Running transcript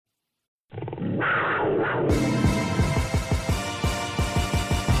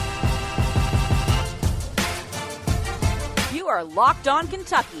You are Locked On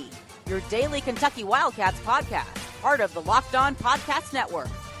Kentucky, your daily Kentucky Wildcats podcast, part of the Locked On Podcast Network,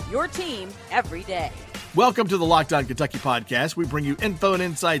 your team every day. Welcome to the Locked On Kentucky podcast. We bring you info and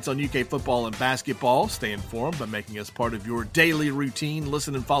insights on UK football and basketball. Stay informed by making us part of your daily routine.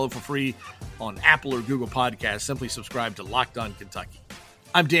 Listen and follow for free on Apple or Google Podcasts. Simply subscribe to Locked On Kentucky.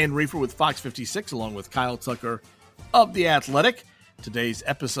 I'm Dan Reefer with Fox 56, along with Kyle Tucker of The Athletic. Today's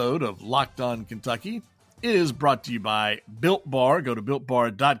episode of Locked On Kentucky is brought to you by Built Bar. Go to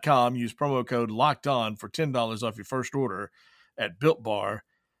BuiltBar.com. Use promo code LOCKEDON for $10 off your first order at BuiltBar.com.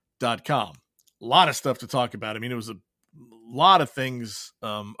 A lot of stuff to talk about. I mean, it was a lot of things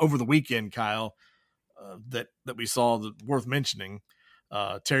over the weekend, Kyle, that we saw that worth mentioning.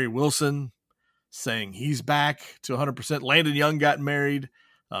 Terry Wilson saying he's back to 100%. Landon Young got married.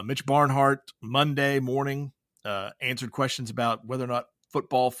 Mitch Barnhart Monday morning answered questions about whether or not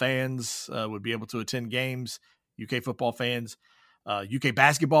football fans would be able to attend games, UK football fans. UK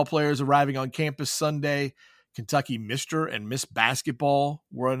basketball players arriving on campus Sunday. Kentucky Mr. and Miss Basketball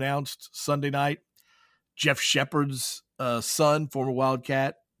were announced Sunday night. Jeff Shepard's son, former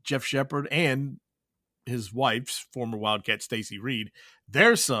Wildcat, Jeff Shepard, and his wife's former Wildcat, Stacey Reed,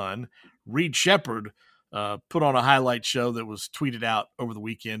 their son, Reed Shepard, put on a highlight show that was tweeted out over the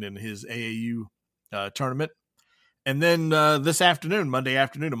weekend in his AAU tournament. And then this afternoon, Monday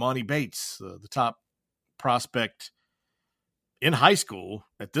afternoon, Amani Bates, the top prospect in high school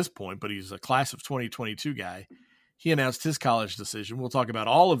at this point, but he's a class of 2022 guy. He announced his college decision. We'll talk about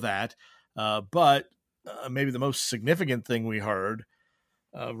all of that. But maybe the most significant thing we heard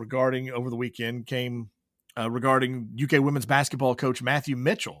regarding over the weekend came regarding UK women's basketball coach Matthew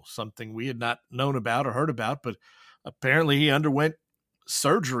Mitchell, something we had not known about or heard about, but apparently he underwent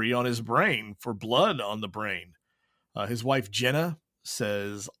surgery on his brain for blood on the brain. His wife, Jenna,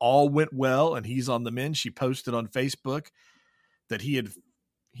 says all went well and he's on the mend. She posted on Facebook that he had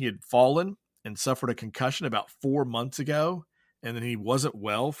fallen and suffered a concussion about 4 months ago, and then he wasn't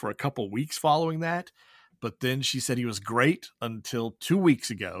well for a couple weeks following that. But then she said he was great until 2 weeks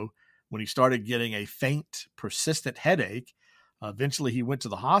ago when he started getting a faint, persistent headache. Eventually he went to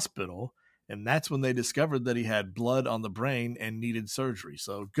the hospital, and that's when they discovered that he had blood on the brain and needed surgery.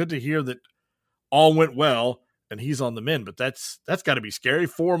 So good to hear that all went well and he's on the mend, but that's got to be scary.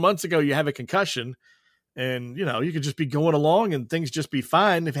 4 months ago you have a concussion, and, you know, you could just be going along and things just be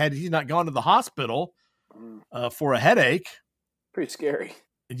fine had he not gone to the hospital for a headache. Pretty scary.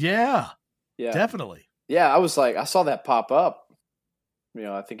 Yeah, definitely. Yeah, I saw that pop up. You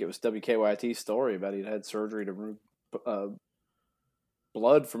know, I think it was WKYT's story about he'd had surgery to remove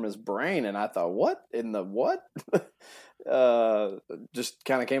blood from his brain, and I thought, what in the what? Just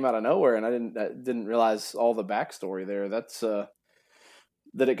kind of came out of nowhere, and I didn't realize all the backstory there. That's that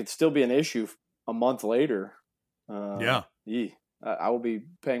it could still be an issue a month later. I will be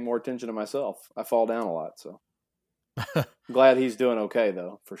paying more attention to myself. I fall down a lot, so glad he's doing okay,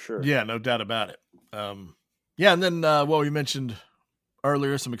 though, for sure. Yeah, no doubt about it. And then we mentioned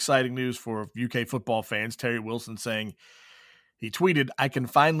earlier some exciting news for UK football fans. Terry Wilson saying, he tweeted, "I can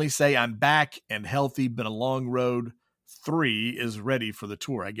finally say I'm back and healthy. Been a long road. 3 is ready for the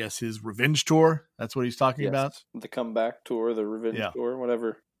tour." I guess his revenge tour. That's what he's talking about. The comeback tour, the revenge tour,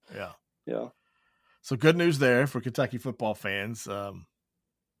 whatever. Yeah. So good news there for Kentucky football fans.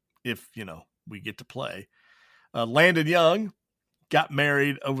 If, we get to play. Landon Young got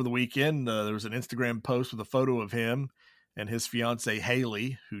married over the weekend. There was an Instagram post with a photo of him and his fiancee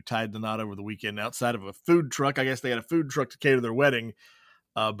Haley, who tied the knot over the weekend outside of a food truck. I guess they had a food truck to cater their wedding.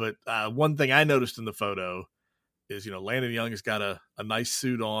 But one thing I noticed in the photo is, Landon Young has got a nice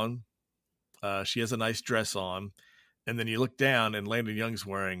suit on. She has a nice dress on. And then you look down and Landon Young's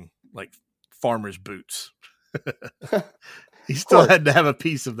wearing like farmer's boots. He still had to have a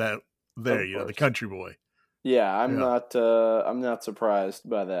piece of that there, the country boy. Yeah, I'm not surprised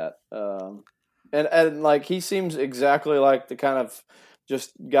by that. And like he seems exactly like the kind of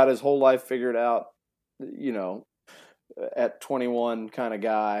just got his whole life figured out, at 21 kind of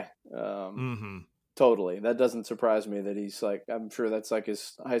guy. Totally. That doesn't surprise me that he's like, I'm sure that's like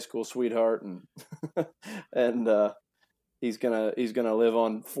his high school sweetheart, and and he's gonna live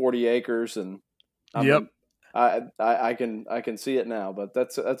on 40 acres, and I can see it now, but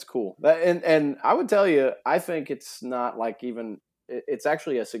that's cool. And I would tell you, I think it's not like even it's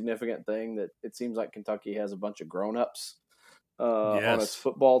actually a significant thing that it seems like Kentucky has a bunch of grown-ups on its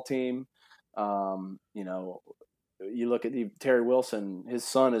football team. You look at Terry Wilson, his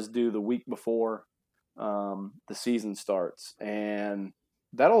son is due the week before the season starts, and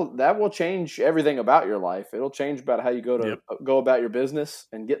that will change everything about your life. It'll change about how you go about your business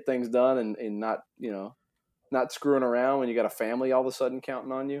and get things done, and not, not screwing around when you got a family all of a sudden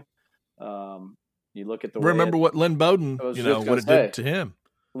counting on you. You look at the remember what Lynn Bowden, what it did to him.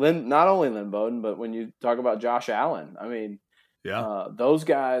 Not only Lynn Bowden, but when you talk about Josh Allen, I mean, those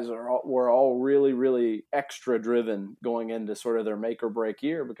guys were all really, really extra driven going into sort of their make or break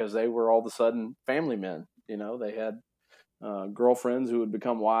year, because they were all of a sudden family men. They had girlfriends who would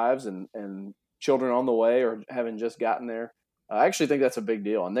become wives, and children on the way or having just gotten there. I actually think that's a big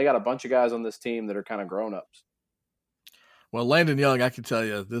deal. And they got a bunch of guys on this team that are kind of grown-ups. Well, Landon Young, I can tell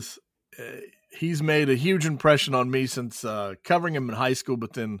you this, he's made a huge impression on me since covering him in high school.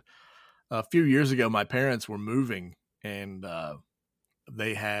 But then a few years ago, my parents were moving, and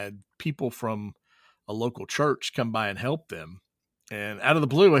they had people from a local church come by and help them. And out of the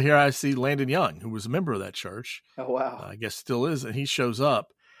blue, here I see Landon Young, who was a member of that church. Oh, wow. I guess still is. And he shows up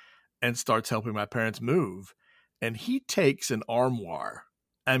and starts helping my parents move. And he takes an armoire.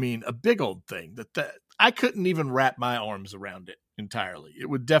 I mean, a big old thing that I couldn't even wrap my arms around it entirely. It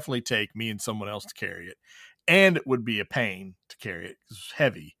would definitely take me and someone else to carry it. And it would be a pain to carry it because it's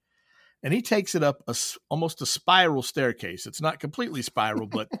heavy. And he takes it up almost a spiral staircase. It's not completely spiral,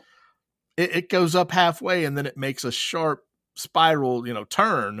 but it goes up halfway, and then it makes a sharp spiral,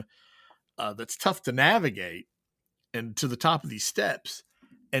 turn that's tough to navigate, and to the top of these steps.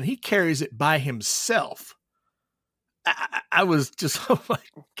 And he carries it by himself. I was just, oh my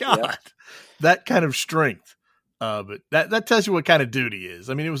God, that kind of strength. But that tells you what kind of dude he is.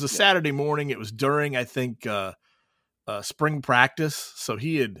 I mean, it was a Saturday morning. It was during, I think, spring practice. So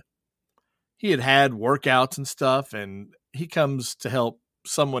he had workouts and stuff, and he comes to help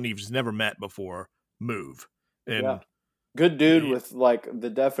someone he's never met before move. And good dude with like the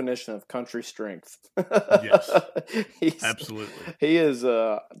definition of country strength. Yes, absolutely. He is.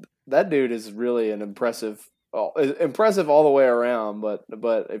 That dude is really an impressive all the way around. But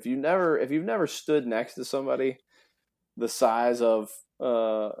if you've never stood next to somebody the size of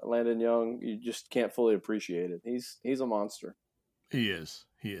Landon Young, you just can't fully appreciate it. He's a monster. He is.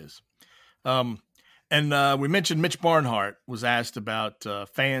 And we mentioned Mitch Barnhart was asked about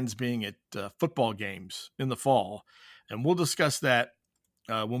fans being at football games in the fall. And we'll discuss that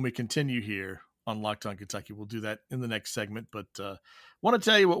when we continue here on Locked On Kentucky. We'll do that in the next segment. But want to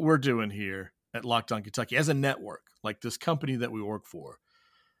tell you what we're doing here at Locked On Kentucky as a network, like this company that we work for.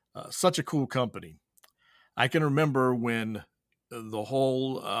 Such a cool company. I can remember when the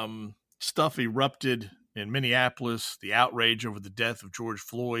whole stuff erupted in Minneapolis, the outrage over the death of George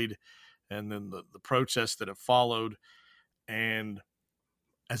Floyd, and then the protests that have followed. And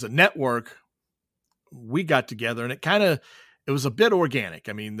as a network, we got together, and it was a bit organic.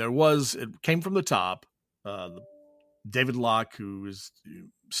 I mean, it came from the top. David Locke, who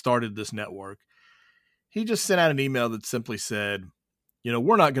started this network, he just sent out an email that simply said,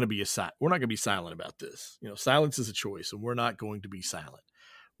 we're not going to be silent about this. Silence is a choice, and we're not going to be silent.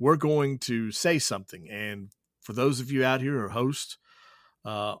 We're going to say something. And for those of you out here who are hosts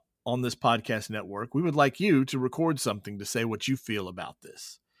on this podcast network, we would like you to record something to say what you feel about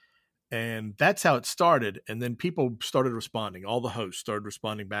this. And that's how it started. And then people started responding. All the hosts started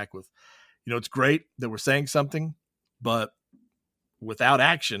responding back with, it's great that we're saying something, but without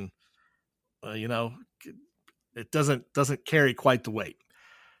action, it doesn't carry quite the weight.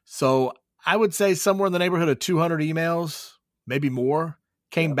 So I would say somewhere in the neighborhood of 200 emails, maybe more,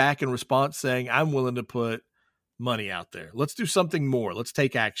 came back in response saying, I'm willing to put money out there. Let's do something more. Let's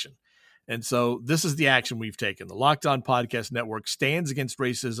take action. And so this is the action we've taken. The Locked On Podcast Network stands against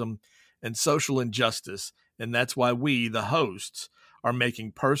racism and social injustice, and that's why we, the hosts, are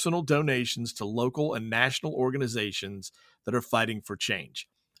making personal donations to local and national organizations that are fighting for change.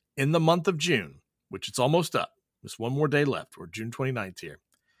 In the month of June, which it's almost up, there's one more day left. We're June 29th here.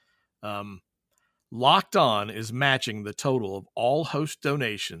 Locked On is matching the total of all host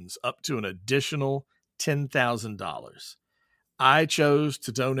donations up to an additional $10,000. I chose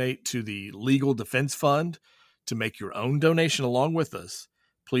to donate to the Legal Defense Fund. To make your own donation along with us,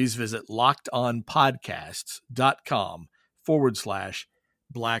 please visit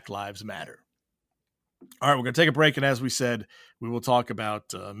lockedonpodcasts.com/Black Lives Matter. All right, we're going to take a break. And as we said, we will talk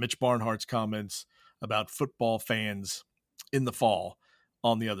about Mitch Barnhart's comments about football fans in the fall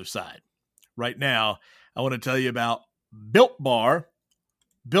on the other side. Right now, I want to tell you about Built Bar,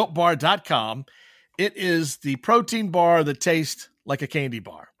 BuiltBar.com. It is the protein bar that tastes like a candy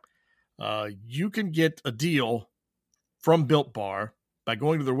bar. You can get a deal from Built Bar by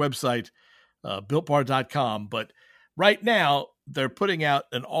going to their website, BuiltBar.com. But right now, they're putting out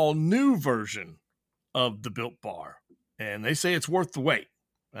an all-new version of the Built Bar. And they say it's worth the wait.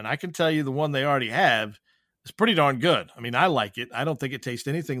 And I can tell you the one they already have is pretty darn good. I mean, I like it. I don't think it tastes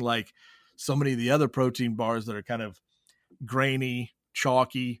anything like so many of the other protein bars that are kind of grainy,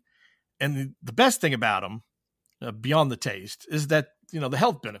 chalky. And the best thing about them, beyond the taste, is that, the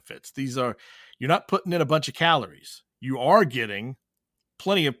health benefits. You're not putting in a bunch of calories. You are getting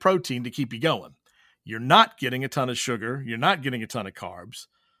plenty of protein to keep you going. You're not getting a ton of sugar. You're not getting a ton of carbs.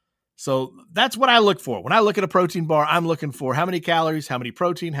 So that's what I look for. When I look at a protein bar, I'm looking for how many calories, how many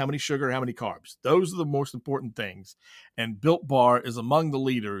protein, how many sugar, how many carbs. Those are the most important things. And Built Bar is among the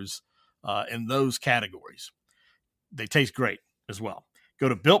leaders in those categories. They taste great as well. Go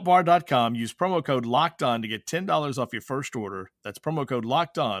to BuiltBar.com, use promo code LOCKEDON to get $10 off your first order. That's promo code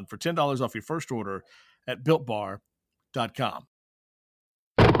LOCKEDON for $10 off your first order at BuiltBar.com.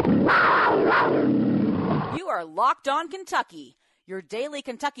 You are Locked On Kentucky, your daily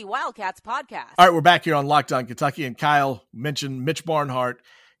Kentucky Wildcats podcast. All right, we're back here on Locked On Kentucky, and Kyle mentioned Mitch Barnhart.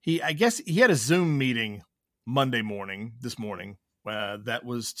 I guess he had a Zoom meeting this morning, that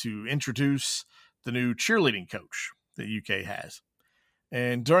was to introduce the new cheerleading coach that UK has.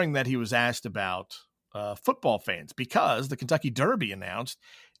 And during that, he was asked about football fans, because the Kentucky Derby announced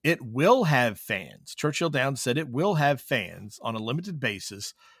it will have fans. Churchill Downs said it will have fans on a limited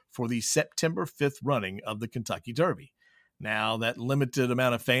basis for the September 5th running of the Kentucky Derby. Now, that limited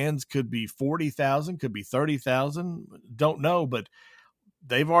amount of fans could be 40,000, could be 30,000, don't know, but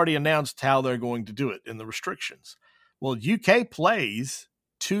they've already announced how they're going to do it in the restrictions. Well, UK plays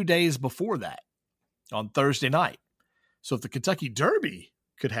 2 days before that on Thursday night. So if the Kentucky Derby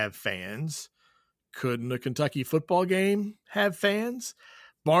could have fans, couldn't a Kentucky football game have fans?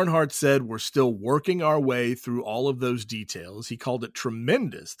 Barnhart said, we're still working our way through all of those details. He called it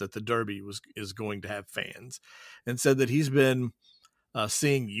tremendous that the Derby is going to have fans, and said that he's been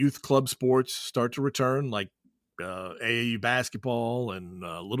seeing youth club sports start to return, like AAU basketball and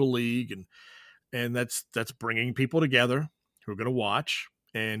Little League, and that's bringing people together who are going to watch.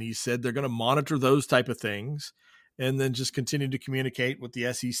 And he said they're going to monitor those type of things, and then just continue to communicate with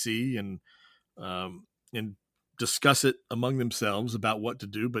the SEC and discuss it among themselves about what to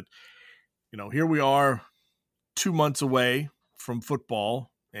do. But, here we are 2 months away from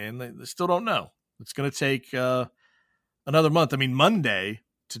football, and they still don't know. It's going to take another month. I mean, Monday,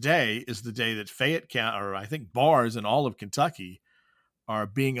 today, is the day that Fayette County, or I think bars in all of Kentucky, are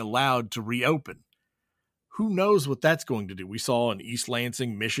being allowed to reopen. Who knows what that's going to do? We saw in East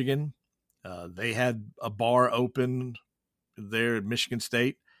Lansing, Michigan, they had a bar open there at Michigan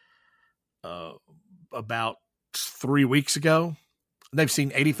State about 3 weeks ago. They've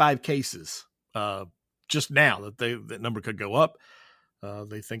seen 85 cases just now. That number could go up.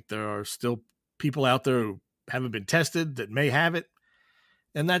 They think there are still people out there who haven't been tested that may have it,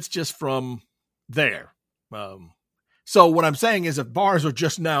 and that's just from there. So what I'm saying is, if bars are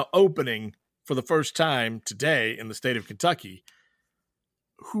just now opening for the first time today in the state of Kentucky,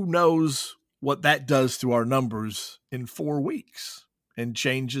 who knows what that does to our numbers in 4 weeks, and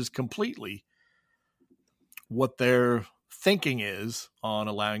changes completely what their thinking is on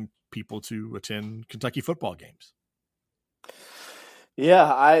allowing people to attend Kentucky football games.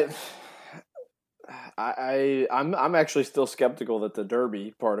 Yeah, I'm actually still skeptical that the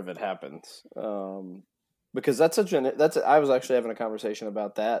Derby part of it happens, because I was actually having a conversation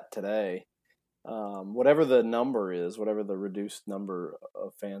about that today. Whatever the number is, whatever the reduced number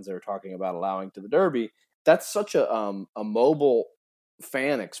of fans they're talking about allowing to the Derby, that's such a mobile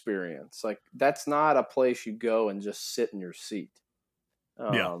fan experience. Like, that's not a place you go and just sit in your seat.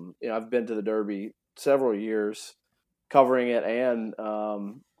 I've been to the Derby several years covering it, and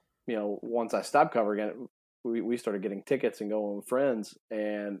once I stopped covering it, we started getting tickets and going with friends,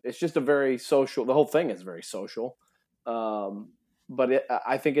 and it's just a very social. The whole thing is very social, but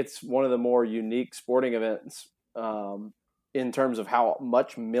I think it's one of the more unique sporting events in terms of how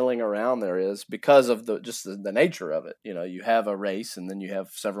much milling around there is, because of the nature of it. You have a race, and then you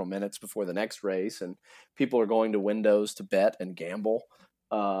have several minutes before the next race, and people are going to windows to bet and gamble,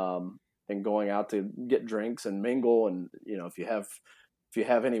 and going out to get drinks and mingle. And if you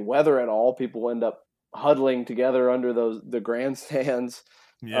have any weather at all, people end up huddling together under the grandstands.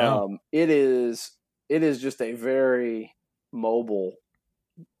 Yeah. It is just a very mobile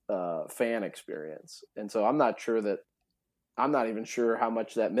fan experience, and so I'm not even sure how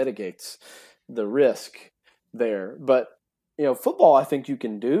much that mitigates the risk there. But football, I think you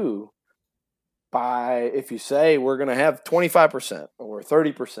can do by, if you say we're going to have 25% or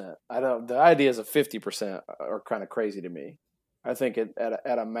 30%. The ideas of 50% are kind of crazy to me. I think at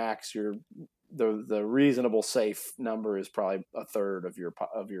a max, the reasonable safe number is probably a third of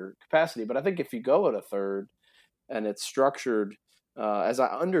your capacity. But I think if you go at a third, and it's structured As I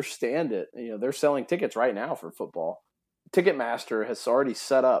understand it, they're selling tickets right now for football. Ticketmaster has already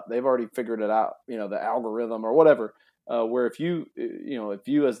set up. They've already figured it out, the algorithm or whatever, where if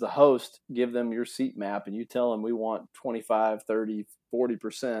you as the host give them your seat map and you tell them we want 25, 30,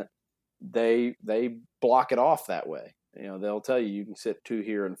 40%, they block it off that way. They'll tell you can sit 2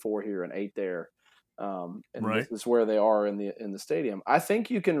 here and 4 here and 8 there. And right. This is where they are in the stadium. I think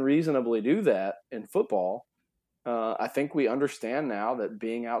you can reasonably do that in football. I think we understand now that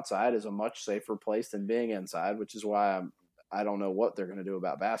being outside is a much safer place than being inside, which is why I don't know what they're going to do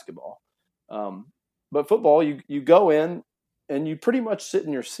about basketball. But football, you go in and you pretty much sit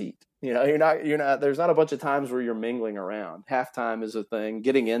in your seat. You're not. There's not a bunch of times where you're mingling around. Halftime is a thing.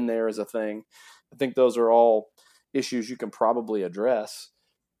 Getting in there is a thing. I think those are all issues you can probably address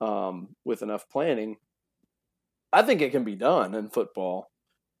with enough planning. I think it can be done in football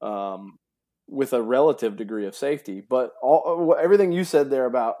with a relative degree of safety. But everything you said there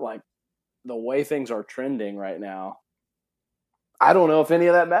about like the way things are trending right now, I don't know if any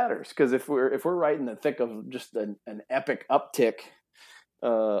of that matters, because if we're right in the thick of just an epic uptick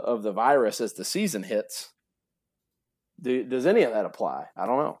of the virus as the season hits, does any of that apply? I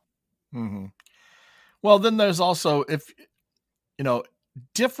don't know. Mm-hmm. Well, then there's also, if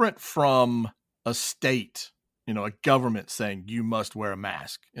different from a state, a government saying you must wear a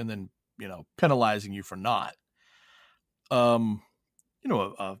mask and then penalizing you for not.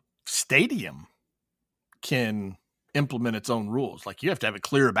 A stadium can implement its own rules. Like you have to have a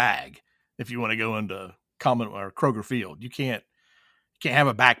clear bag if you want to go into Common or Kroger Field. You can't have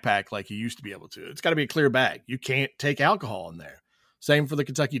a backpack like you used to be able to. It's got to be a clear bag. You can't take alcohol in there. Same for the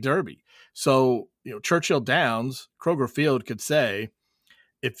Kentucky Derby. So, Churchill Downs, Kroger Field could say,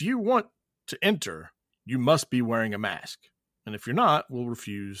 if you want to enter, you must be wearing a mask. And if you're not, we'll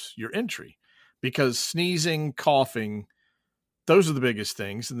refuse your entry, because sneezing, coughing, those are the biggest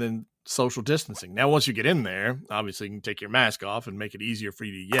things. And then social distancing. Now, once you get in there, obviously you can take your mask off and make it easier for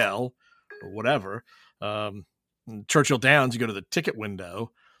you to yell or whatever. Churchill Downs, you go to the ticket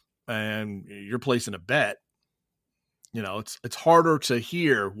window and you're placing a bet. It's harder to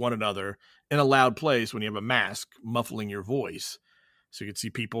hear one another in a loud place when you have a mask muffling your voice. So you can see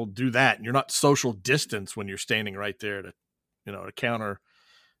people do that, and you're not social distance when you're standing right there to counter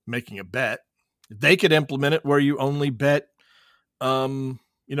making a bet. They could implement it where you only bet,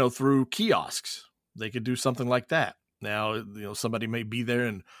 through kiosks. They could do something like that. Now, somebody may be there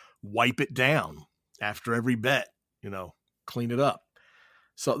and wipe it down after every bet, clean it up.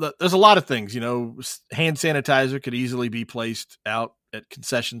 So there's a lot of things, hand sanitizer could easily be placed out at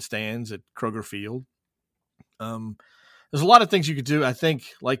concession stands at Kroger Field. There's a lot of things you could do. I think,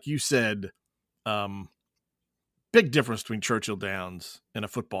 like you said, big difference between Churchill Downs and a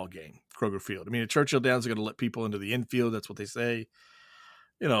football game, Kroger Field. I mean, at Churchill Downs, they're going to let people into the infield. That's what they say.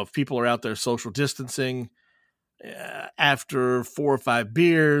 If people are out there social distancing after 4 or 5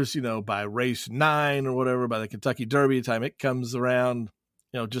 beers, by race 9 or whatever, by the Kentucky Derby, the time it comes around,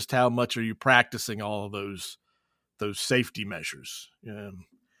 just how much are you practicing all of those safety measures?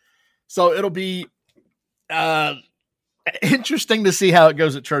 So it'll be interesting to see how it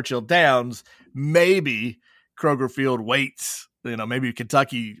goes at Churchill Downs. Maybe Kroger Field waits, maybe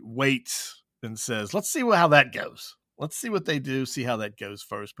Kentucky waits and says, let's see how that goes. Let's see what they do, see how that goes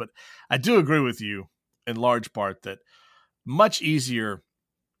first. But I do agree with you in large part that much easier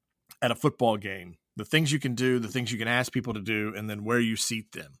at a football game, the things you can do, the things you can ask people to do, and then where you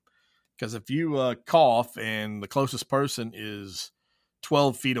seat them. Because if you cough and the closest person is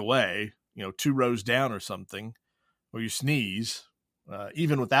 12 feet away, 2 rows down or something, or you sneeze,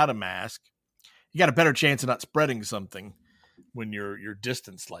 even without a mask, you got a better chance of not spreading something when you're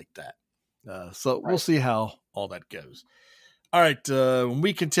distanced like that. So We'll see how all that goes. All right. When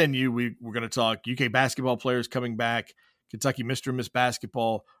we continue, we're going to talk UK basketball players coming back, Kentucky Mr. and Miss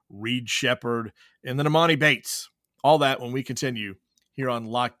Basketball, Reed Sheppard, and then Amani Bates. All that when we continue here on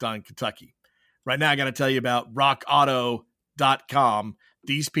Locked On Kentucky. Right now, I got to tell you about RockAuto.com.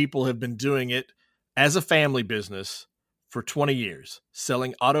 These people have been doing it as a family business for 20 years,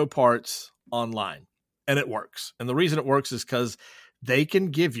 selling auto parts online, and it works. And the reason it works is because they can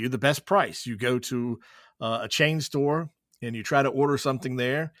give you the best price. You go to a chain store and you try to order something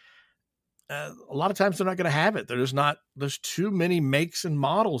there. A lot of times they're not going to have it. There's too many makes and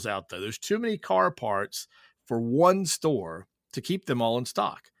models out there. There's too many car parts for one store to keep them all in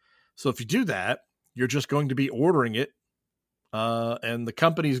stock. So if you do that, you're just going to be ordering it. And the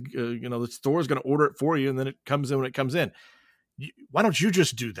company's, the store is going to order it for you, and then it comes in when it comes in. Why don't you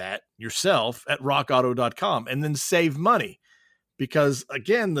just do that yourself at rockauto.com and then save money? Because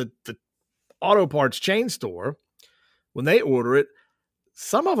again, the auto parts chain store, when they order it,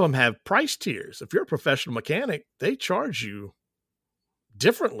 some of them have price tiers. If you're a professional mechanic, they charge you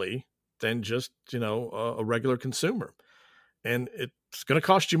differently than just, a regular consumer. And it's going to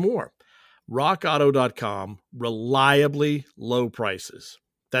cost you more. RockAuto.com, reliably low prices.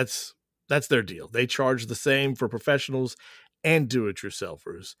 That's their deal. They charge the same for professionals and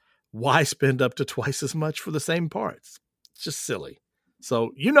do-it-yourselfers. Why spend up to twice as much for the same parts? It's just silly.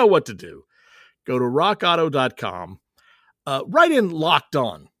 So you know what to do. Go to rockauto.com. Write in Locked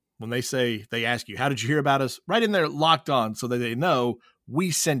On. When they ask you, how did you hear about us? Write in there Locked On so that they know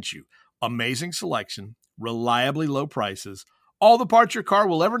we sent you. Amazing selection, reliably low prices, all the parts your car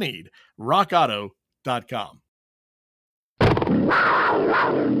will ever need. rockauto.com.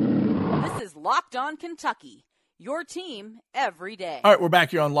 This is Locked On Kentucky, your team every day. All right, we're back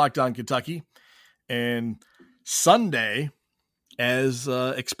here on Locked On Kentucky. And Sunday, as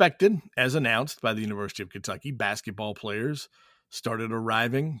expected, as announced by the University of Kentucky, basketball players started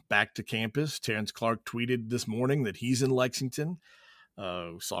arriving back to campus. Terrence Clark tweeted this morning that he's in Lexington.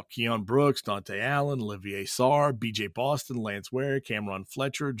 Saw Keon Brooks, Dante Allen, Olivier Sarr, BJ Boston, Lance Ware, Cameron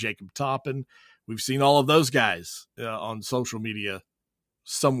Fletcher, Jacob Toppin. We've seen all of those guys on social media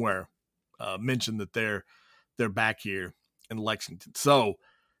somewhere mention that they're back here in Lexington. So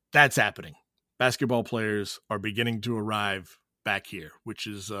that's happening. Basketball players are beginning to arrive back here, which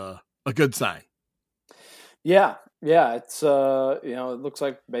is a good sign. Yeah. It's it looks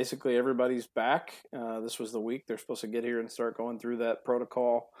like basically everybody's back. This was the week they're supposed to get here and start going through that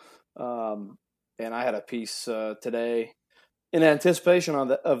protocol. And I had a piece today in anticipation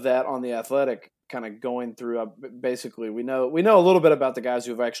of that on The Athletic, kind of going through. Basically, we know a little bit about the guys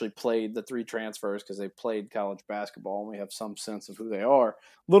who have actually played, the 3 transfers, because they played college basketball, and we have some sense of who they are.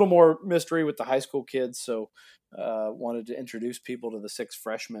 A little more mystery with the high school kids, so wanted to introduce people to the 6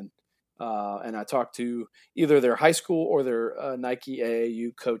 freshmen. And I talked to either their high school or their Nike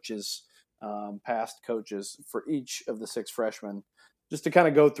AAU coaches, past coaches for each of the 6 freshmen, just to kind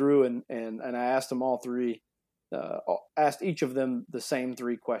of go through and I asked them all 3, asked each of them the same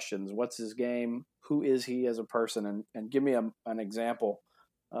 3 questions. What's his game? Who is he as a person? And give me an example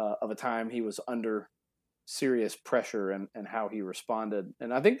of a time he was under serious pressure and how he responded.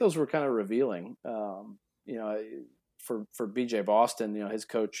 And I think those were kind of revealing. For BJ Boston, his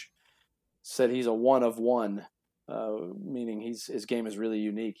coach said he's a one of one, meaning his game is really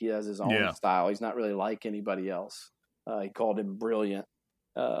unique. He has his own style. He's not really like anybody else. He called him brilliant.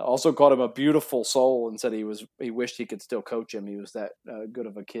 Also called him a beautiful soul, and said he wished he could still coach him. He was that good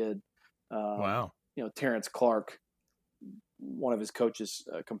of a kid. Wow. Terrence Clark, one of his coaches,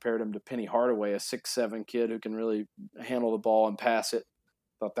 compared him to Penny Hardaway, a 6'7" kid who can really handle the ball and pass it.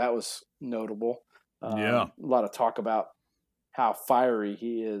 Thought that was notable. A lot of talk about how fiery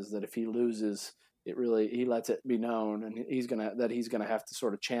he is, that if he loses, he lets it be known, and he's gonna have to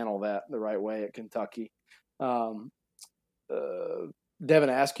sort of channel that the right way at Kentucky. Devin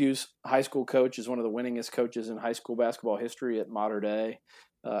Askew's high school coach is one of the winningest coaches in high school basketball history at Mater Dei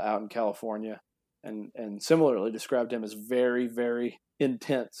out in California, and similarly described him as very, very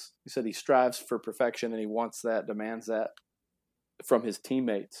intense. He said he strives for perfection, and he wants that, demands that from his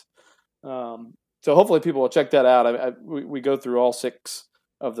teammates. So hopefully people will check that out. We go through all 6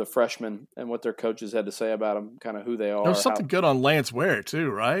 of the freshmen and what their coaches had to say about them, kind of who they are. There was something good on Lance Ware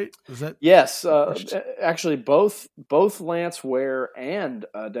too, right? Is that? Yes. Actually, both Lance Ware and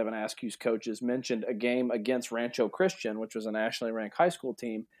Devin Askew's coaches mentioned a game against Rancho Christian, which was a nationally ranked high school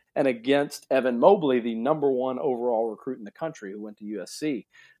team, and against Evan Mobley, the number 1 overall recruit in the country who went to USC.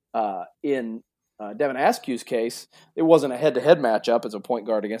 In Devin Askew's case, it wasn't a head-to-head matchup as a point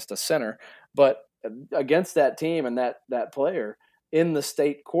guard against a center, but against that team and that player in the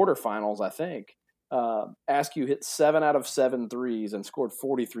state quarterfinals, I think, Askew hit 7 out of 7 threes and scored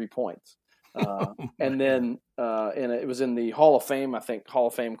 43 points. And then it was in the Hall of Fame, I think, Hall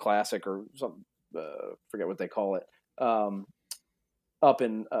of Fame Classic or something, forget what they call it, up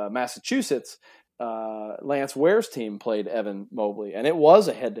in Massachusetts. Lance Ware's team played Evan Mobley, and it was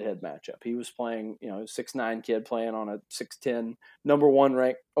a head-to-head matchup. He was playing, a 6'9" kid playing on a 6'10", number 1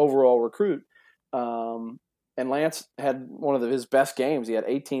 ranked overall recruit. And Lance had one of his best games. He had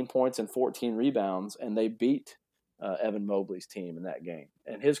 18 points and 14 rebounds, and they beat Evan Mobley's team in that game.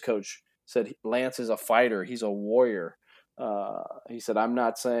 And his coach said Lance is a fighter. He's a warrior. He said, I'm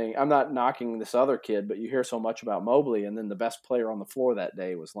not knocking this other kid, but you hear so much about Mobley, and then the best player on the floor that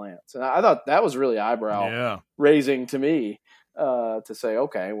day was Lance. And I thought that was really eyebrow raising to me, to say,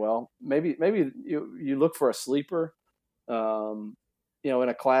 okay, well, maybe you look for a sleeper, in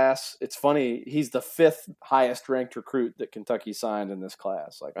a class. It's funny, he's the 5th highest ranked recruit that Kentucky signed in this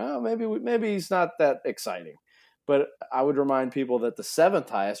class. Like, maybe he's not that exciting. But I would remind people that the 7th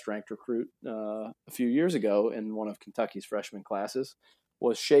highest ranked recruit a few years ago in one of Kentucky's freshman classes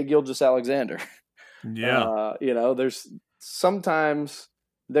was Shai Gilgeous-Alexander. Yeah. There's sometimes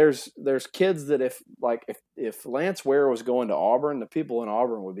there's kids that if Lance Ware was going to Auburn, the people in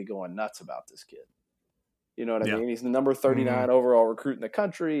Auburn would be going nuts about this kid. You know what I mean? He's the number 39 overall recruit in the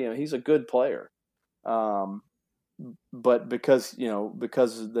country. He's a good player. But because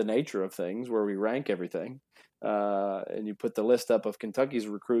of the nature of things where we rank everything, and you put the list up of Kentucky's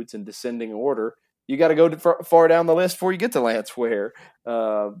recruits in descending order, you got to go far down the list before you get to Lance Ware.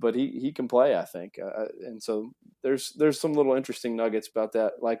 But he can play, I think. And so there's some little interesting nuggets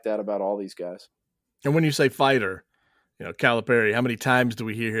about all these guys. And when you say fighter, Calipari, how many times do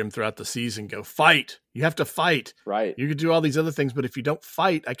we hear him throughout the season go, fight? You have to fight. Right. You could do all these other things, but if you don't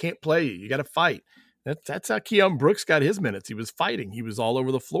fight, I can't play you. You got to fight. That's how Keon Brooks got his minutes. He was fighting. He was all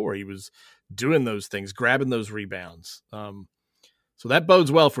over the floor. He was doing those things, grabbing those rebounds. So that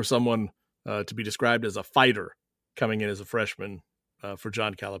bodes well for someone to be described as a fighter coming in as a freshman for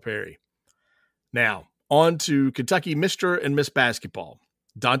John Calipari. Now, on to Kentucky Mr. and Miss Basketball.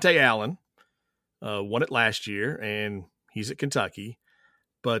 Dante Allen won it last year, and he's at Kentucky.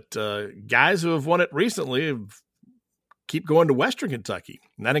 But guys who have won it recently keep going to Western Kentucky.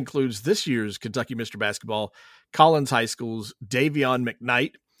 And that includes this year's Kentucky Mr. Basketball, Collins High School's Davion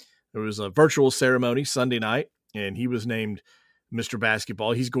McKnight. There was a virtual ceremony Sunday night, and he was named Mr.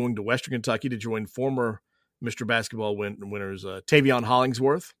 Basketball. He's going to Western Kentucky to join former Mr. Basketball winners Tavion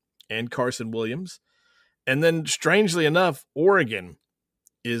Hollingsworth and Carson Williams. And then, strangely enough, Oregon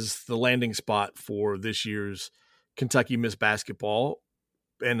is the landing spot for this year's Kentucky Miss Basketball.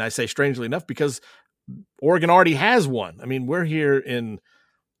 And I say strangely enough because Oregon already has one. I mean, we're here in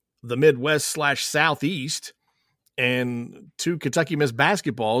the Midwest/Southeast, and 2 Kentucky Miss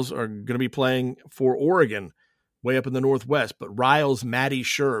Basketballs are going to be playing for Oregon way up in the Northwest. But Riles Maddie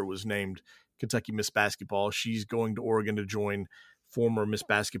Schur was named Kentucky Miss Basketball. She's going to Oregon to join former Miss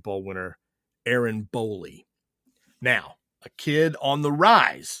Basketball winner Erin Boley. Now, a kid on the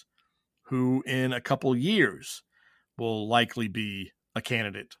rise who in a couple years will likely be a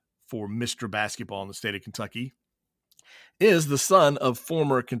candidate for Mr. Basketball in the state of Kentucky is the son of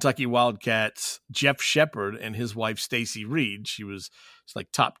former Kentucky Wildcats Jeff Shepard and his wife Stacey Reed. She was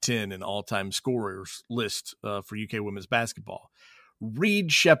like top 10 in all-time scorers list for UK women's basketball.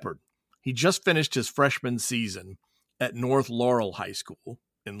 Reed Shepard, he just finished his freshman season at North Laurel High School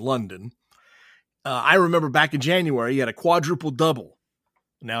in London. I remember back in January, he had a quadruple double.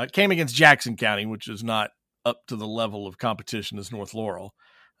 Now, it came against Jackson County, which is not up to the level of competition as North Laurel.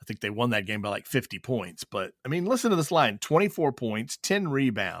 I think they won that game by like 50 points. But, I mean, listen to this line. 24 points, 10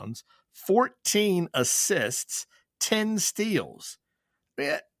 rebounds, 14 assists, 10 steals.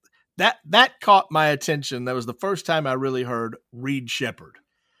 That caught my attention. That was the first time I really heard Reed Shepard.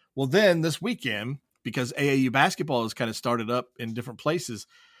 Well, then this weekend, because AAU basketball has kind of started up in different places,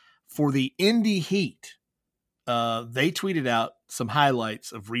 for the Indy Heat, they tweeted out some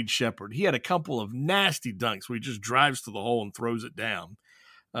highlights of Reed Shepard. He had a couple of nasty dunks where he just drives to the hole and throws it down.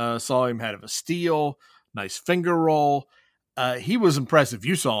 Saw him have a steal, nice finger roll. He was impressive.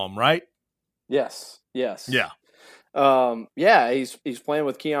 You saw him, right? Yes. Yeah. He's playing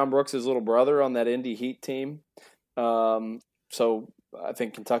with Keon Brooks' little brother on that Indy Heat team. So I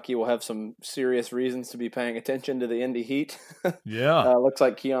think Kentucky will have some serious reasons to be paying attention to the Indy Heat. Yeah. Looks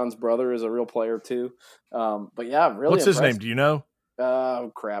like Keon's brother is a real player too. But yeah, really. What's his name? Do you know?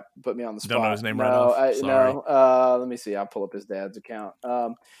 Oh crap! Put me on the spot. Don't know his name right off. Sorry. No. Let me see. I'll pull up his dad's account. Yeah.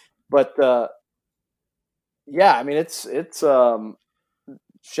 I mean, it's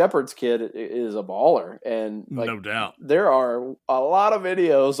Shepard's kid is a baller, and no doubt there are a lot of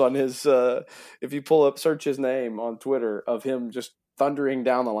videos on his. If you search his name on Twitter of him just thundering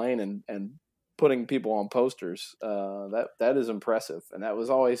down the lane and putting people on posters. That is impressive, and that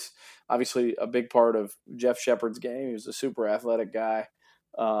was always obviously a big part of Jeff Shepard's game. He was a super athletic guy,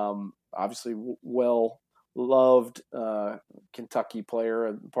 obviously well loved Kentucky player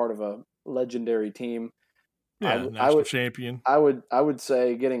and part of a legendary team. Yeah, national champion. I would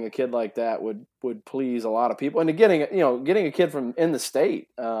say getting a kid like that would please a lot of people, and getting a kid from in the state.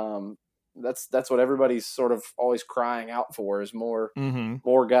 That's what everybody's sort of always crying out for is more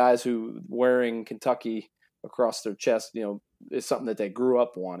guys who wearing Kentucky across their chest. Is something that they grew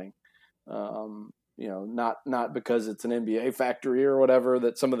up wanting. Not because it's an NBA factory or whatever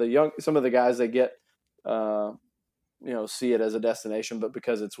that some of the guys they get, see it as a destination, but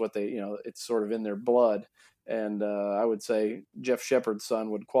because it's what they, it's sort of in their blood. And I would say Jeff Shepard's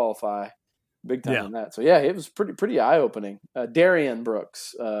son would qualify big time in that. So yeah, it was pretty eye opening. Darian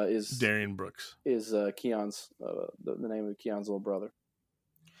Brooks is Keon's the name of Keon's little brother.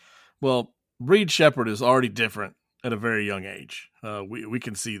 Well, Reed Sheppard is already different at a very young age. We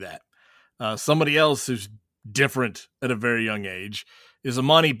can see that. Somebody else who's different at a very young age is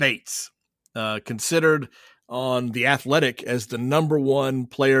Emoni Bates, considered on The Athletic as the number one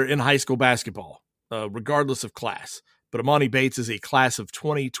player in high school basketball, regardless of class. But Emoni Bates is a class of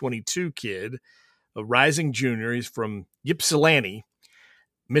 2022 kid, a rising junior. He's from Ypsilanti,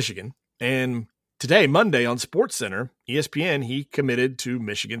 Michigan. And today, Monday, on SportsCenter, ESPN, he committed to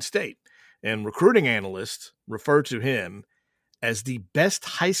Michigan State. And recruiting analysts refer to him as the best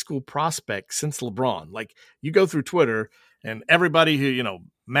high school prospect since LeBron. Like, you go through Twitter, and everybody who,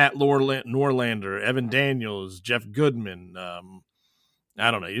 Matt Norlander, Evan Daniels, Jeff Goodman, I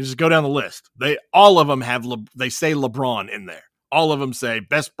don't know. You just go down the list. All of them they say LeBron in there. All of them say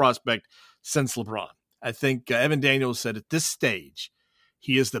best prospect since LeBron. I think Evan Daniels said at this stage,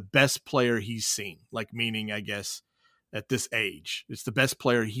 he is the best player he's seen. Like, meaning, I guess, at this age, it's the best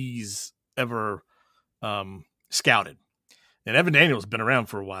player he's ever scouted. And Evan Daniels has been around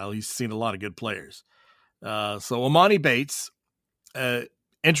for a while. He's seen a lot of good players. So Emoni Bates,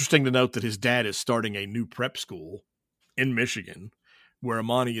 interesting to note that his dad is starting a new prep school in Michigan, where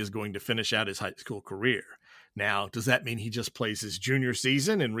Emoni is going to finish out his high school career. Now, does that mean he just plays his junior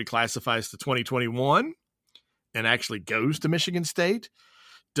season and reclassifies to 2021 and actually goes to Michigan State?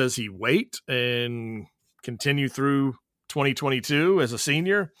 Does he wait and continue through 2022 as a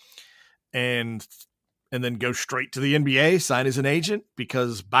senior and then go straight to the NBA, sign as an agent?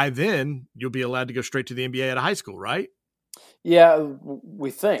 Because by then, you'll be allowed to go straight to the NBA out of high school, right? Yeah,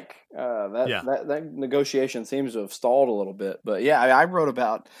 we think that negotiation seems to have stalled a little bit. But yeah, I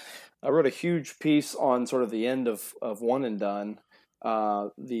wrote a huge piece on sort of the end of one and done,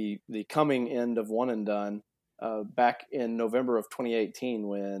 the coming end of one and done, back in November of 2018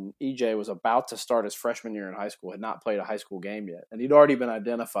 when EJ was about to start his freshman year in high school, had not played a high school game yet, and he'd already been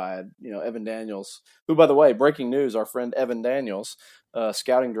identified. Evan Daniels, who, by the way, breaking news, our friend Evan Daniels,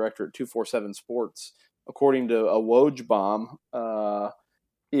 scouting director at 247 Sports, according to a Wojbomb,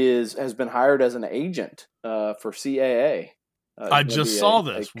 has been hired as an agent for CAA. I just saw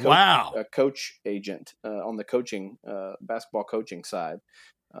this. Wow. A coach agent on the coaching, basketball coaching side.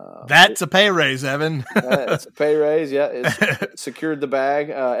 That's a pay raise, Evan. It's a pay raise. Yeah. It's secured the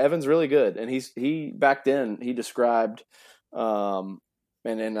bag. Evan's really good. And he back then he described, and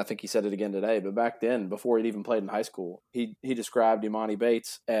I think he said it again today, but back then, before he'd even played in high school, he described Emoni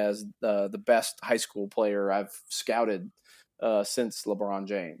Bates as the best high school player I've scouted since LeBron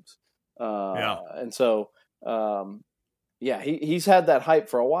James. And so, he's had that hype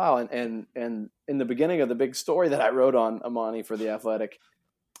for a while. And in the beginning of the big story that I wrote on Emoni for The Athletic,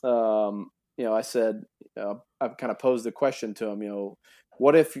 I said, I've kind of posed the question to him,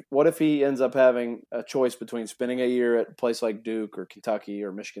 what if he ends up having a choice between spending a year at a place like Duke or Kentucky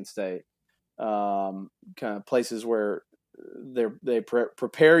or Michigan State, kind of places where they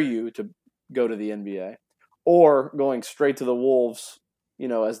prepare you to go to the NBA, or going straight to the Wolves,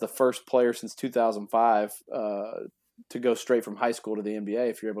 as the first player since 2005 to go straight from high school to the NBA,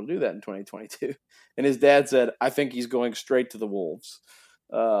 if you're able to do that in 2022. And his dad said, I think he's going straight to the Wolves.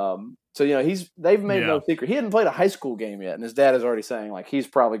 They've made no secret. He hadn't played a high school game yet, and his dad is already saying like he's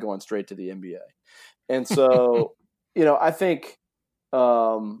probably going straight to the NBA. And so, I think,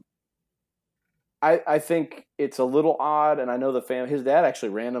 I think it's a little odd, and I know his dad actually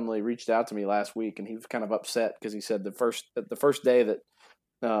randomly reached out to me last week, and he was kind of upset because he said the first day that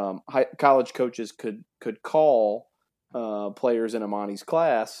college coaches could call players in Emoni's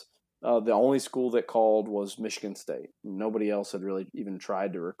class, the only school that called was Michigan State. Nobody else had really even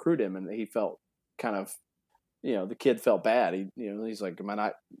tried to recruit him, and he felt kind of, the kid felt bad. He's like, am I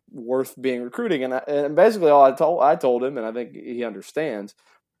not worth being recruiting? And basically all I told him, and I think he understands,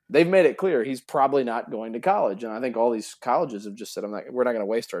 they've made it clear he's probably not going to college. And I think all these colleges have just said, we're not going to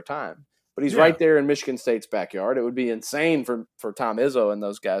waste our time. But he's right there in Michigan State's backyard. It would be insane for Tom Izzo and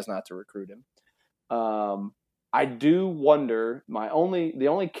those guys not to recruit him. I do wonder, the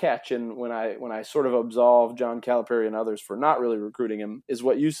only catch, and when I sort of absolve John Calipari and others for not really recruiting him, is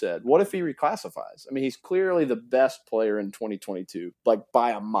what you said. What if he reclassifies? I mean, he's clearly the best player in 2022, like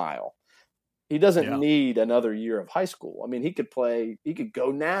by a mile. He doesn't need another year of high school. I mean, he could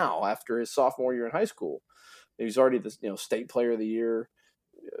go now after his sophomore year in high school. He's already the state player of the year,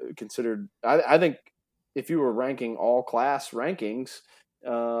 considered. I think if you were ranking all class rankings,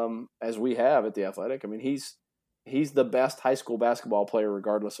 as we have at The Athletic, I mean, he's the best high school basketball player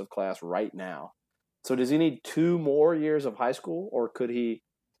regardless of class right now. So does he need 2 more years of high school, or could he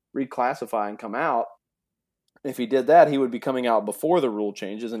reclassify and come out. If he did that, he would be coming out before the rule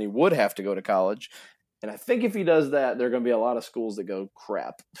changes, and he would have to go to college. And I think if he does that, there are going to be a lot of schools that go,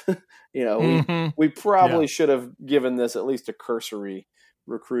 crap. We probably should have given this at least a cursory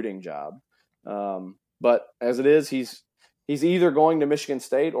recruiting job. But as it is, he's either going to Michigan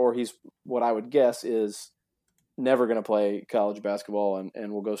State, or he's, what I would guess is, never going to play college basketball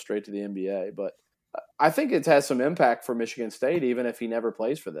and will go straight to the NBA. But I think it has some impact for Michigan State, even if he never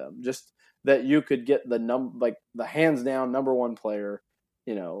plays for them. Just that you could get the hands down number one player,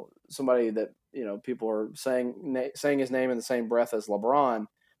 somebody that, people are saying his name in the same breath as LeBron.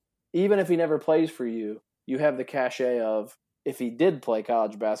 Even if he never plays for you, you have the cachet of, if he did play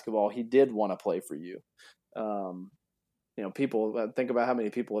college basketball, he did want to play for you. People think about how many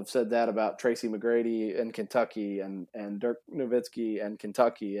people have said that about Tracy McGrady in Kentucky and Dirk Nowitzki and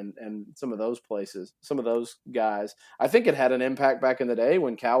Kentucky and some of those places, some of those guys. I think it had an impact back in the day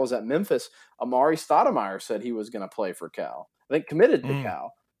when Cal was at Memphis. Amari Stoudemire said he was going to play for Cal. I think committed to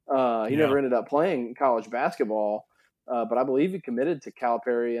Cal. He never ended up playing college basketball, but I believe he committed to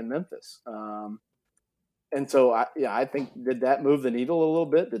Calipari in Memphis. And so, I think, did that move the needle a little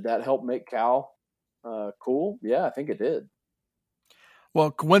bit? Did that help make Cal cool? Yeah, I think it did.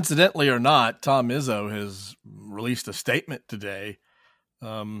 Well, coincidentally or not, Tom Izzo has released a statement today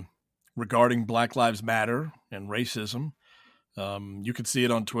regarding Black Lives Matter and racism. You can see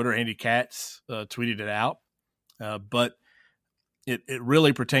it on Twitter. Andy Katz tweeted it out. But it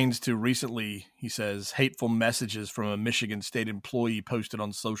really pertains to recently, he says, hateful messages from a Michigan State employee posted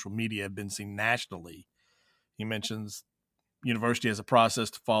on social media have been seen nationally. He mentions university has a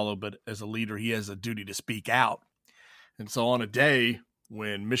process to follow, but as a leader, he has a duty to speak out. And so on a day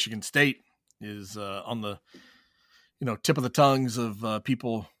when Michigan State is on the tip of the tongues of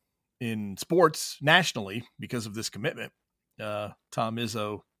people in sports nationally because of this commitment, Tom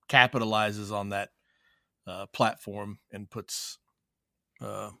Izzo capitalizes on that platform and puts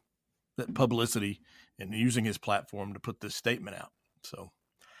that publicity and using his platform to put this statement out. So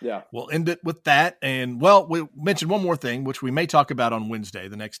yeah, we'll end it with that. And we mentioned one more thing, which we may talk about on Wednesday.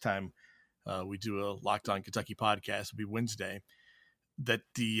 The next time we do a Locked On Kentucky podcast will be Wednesday. That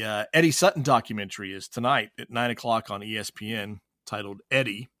the Eddie Sutton documentary is tonight at 9:00 on ESPN, titled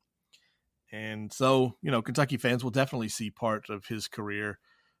Eddie. And so, Kentucky fans will definitely see part of his career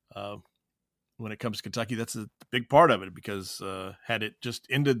when it comes to Kentucky. That's a big part of it, because had it just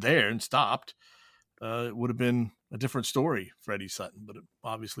ended there and stopped, it would have been a different story for Eddie Sutton, but it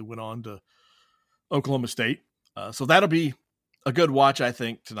obviously went on to Oklahoma State. So that'll be a good watch, I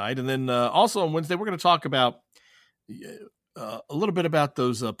think, tonight. And then also on Wednesday, we're going to talk about a little bit about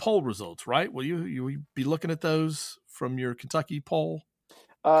those poll results, right? Will you be looking at those from your Kentucky poll,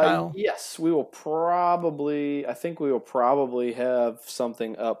 Kyle? Yes, we will probably. I think we will probably have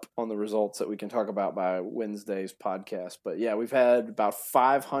something up on the results that we can talk about by Wednesday's podcast. But yeah, we've had about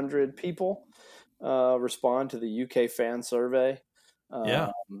 500 people respond to the UK fan survey.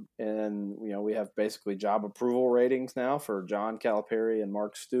 And we have basically job approval ratings now for John Calipari and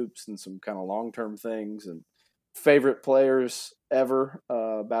Mark Stoops, and some kind of long-term things, and favorite players ever,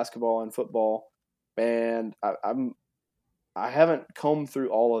 basketball and football. And I haven't combed through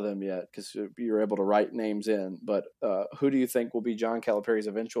all of them yet, because you're able to write names in. But who do you think will be John Calipari's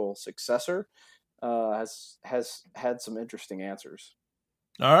eventual successor? Has had some interesting answers.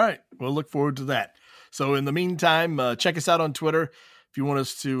 All right. We'll look forward to that. So in the meantime, check us out on Twitter. If you want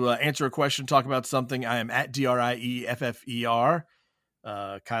us to answer a question, talk about something, I am at DRIEFFER.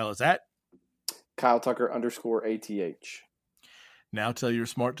 Kyle is at Kyle Tucker _ATH. Now tell your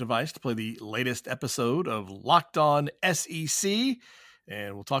smart device to play the latest episode of Locked On SEC,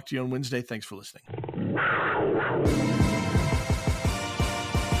 and we'll talk to you on Wednesday. Thanks for listening.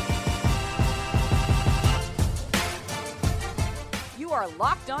 You are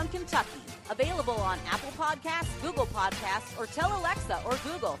Locked On Kentucky, available on Apple Podcasts, Google Podcasts, or tell Alexa or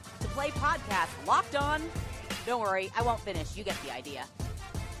Google to play podcast Locked On. Don't worry, I won't finish. You get the idea.